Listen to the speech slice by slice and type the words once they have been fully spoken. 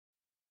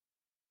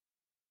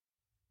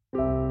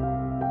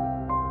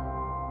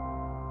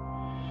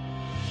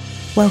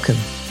Welcome,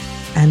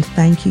 and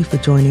thank you for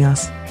joining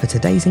us for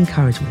today's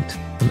encouragement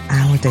from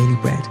Our Daily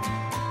Bread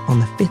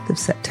on the 5th of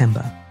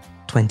September,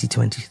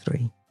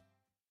 2023.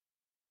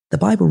 The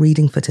Bible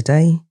reading for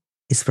today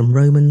is from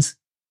Romans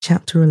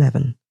chapter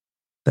 11,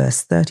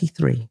 verse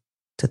 33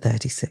 to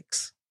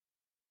 36.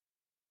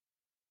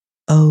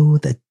 Oh,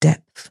 the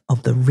depth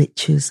of the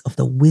riches of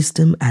the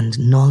wisdom and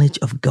knowledge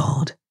of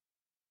God!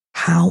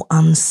 How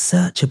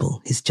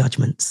unsearchable his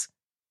judgments,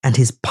 and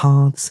his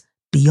paths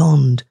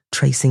beyond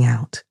tracing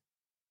out.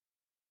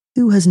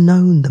 Who has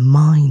known the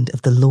mind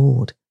of the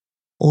Lord,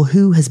 or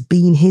who has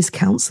been his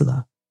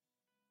counselor?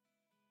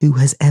 Who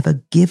has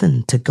ever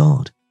given to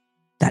God,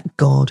 that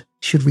God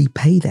should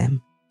repay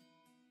them?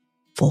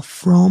 For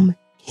from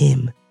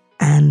him,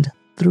 and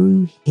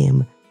through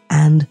him,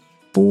 and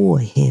for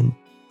him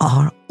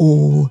are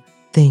all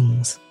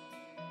things.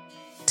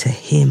 To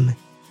him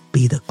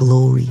be the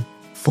glory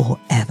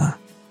forever.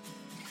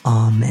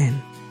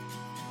 Amen.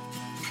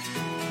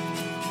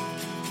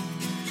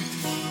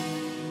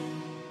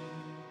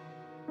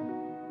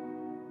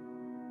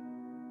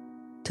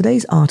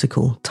 Today's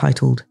article,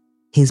 titled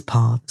His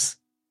Paths,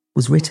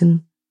 was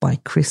written by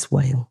Chris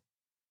Whale.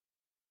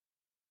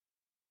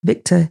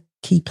 Victor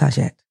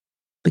Kiplagat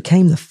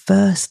became the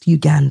first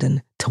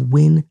Ugandan to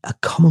win a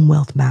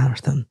Commonwealth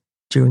marathon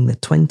during the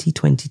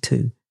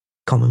 2022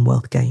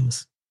 Commonwealth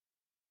Games,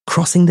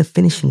 crossing the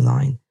finishing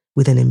line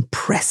with an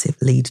impressive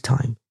lead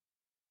time.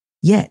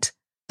 Yet,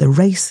 the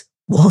race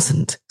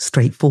wasn't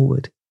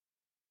straightforward.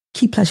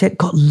 Kiplagat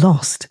got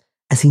lost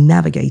as he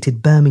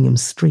navigated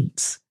Birmingham's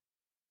streets.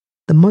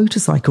 The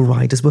motorcycle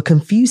riders were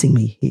confusing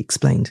me, he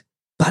explained,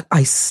 but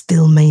I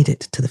still made it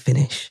to the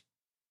finish.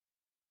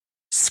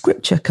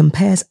 Scripture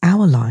compares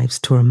our lives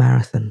to a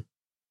marathon.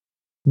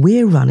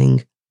 We're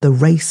running the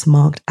race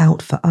marked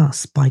out for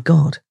us by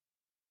God.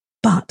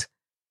 But,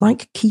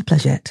 like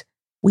Kiplagat,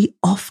 we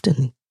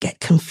often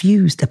get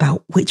confused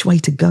about which way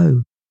to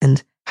go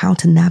and how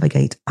to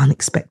navigate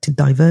unexpected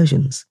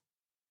diversions.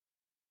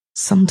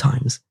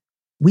 Sometimes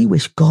we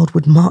wish God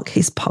would mark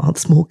his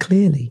paths more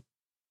clearly.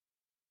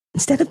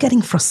 Instead of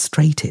getting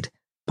frustrated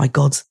by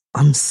God's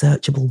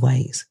unsearchable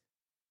ways,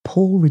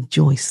 Paul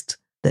rejoiced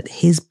that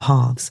his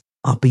paths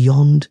are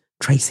beyond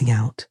tracing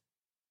out.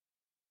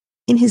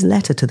 In his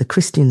letter to the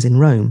Christians in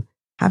Rome,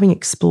 having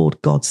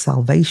explored God's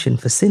salvation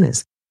for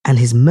sinners and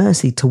his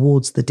mercy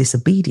towards the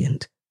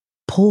disobedient,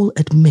 Paul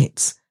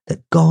admits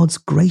that God's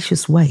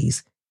gracious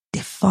ways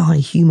defy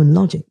human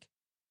logic.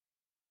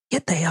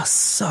 Yet they are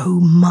so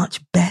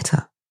much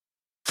better,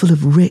 full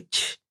of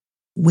rich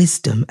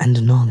wisdom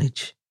and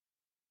knowledge.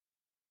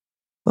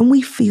 When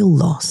we feel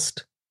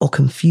lost or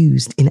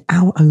confused in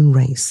our own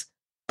race,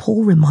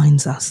 Paul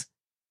reminds us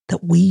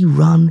that we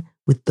run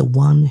with the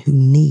one who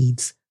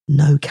needs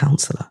no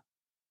counselor.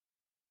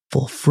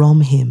 For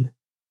from him,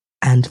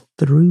 and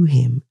through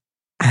him,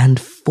 and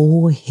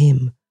for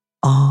him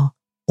are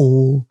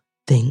all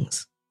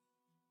things.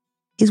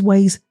 His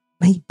ways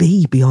may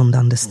be beyond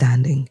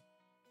understanding,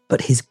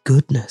 but his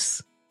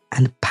goodness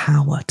and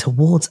power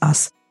towards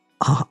us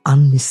are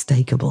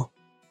unmistakable.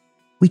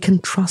 We can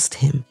trust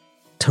him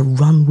to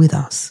run with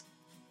us,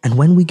 and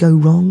when we go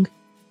wrong,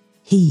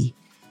 he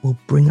will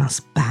bring us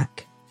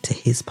back to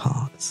his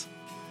paths.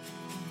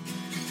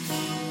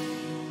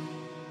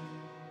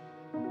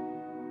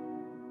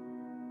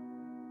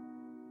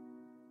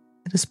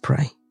 Let us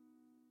pray.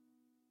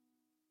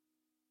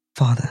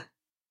 Father,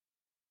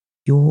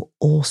 your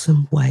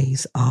awesome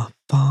ways are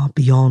far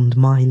beyond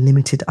my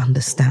limited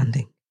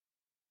understanding.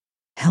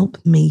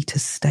 Help me to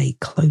stay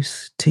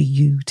close to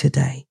you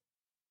today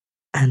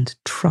and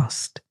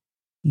trust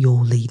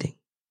your leading.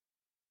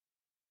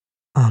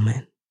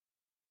 Amen.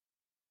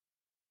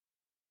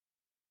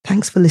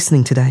 Thanks for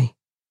listening today.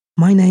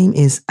 My name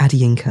is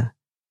Adiyinka,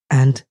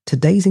 and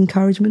today's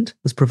encouragement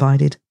was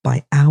provided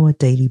by Our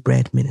Daily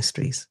Bread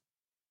Ministries.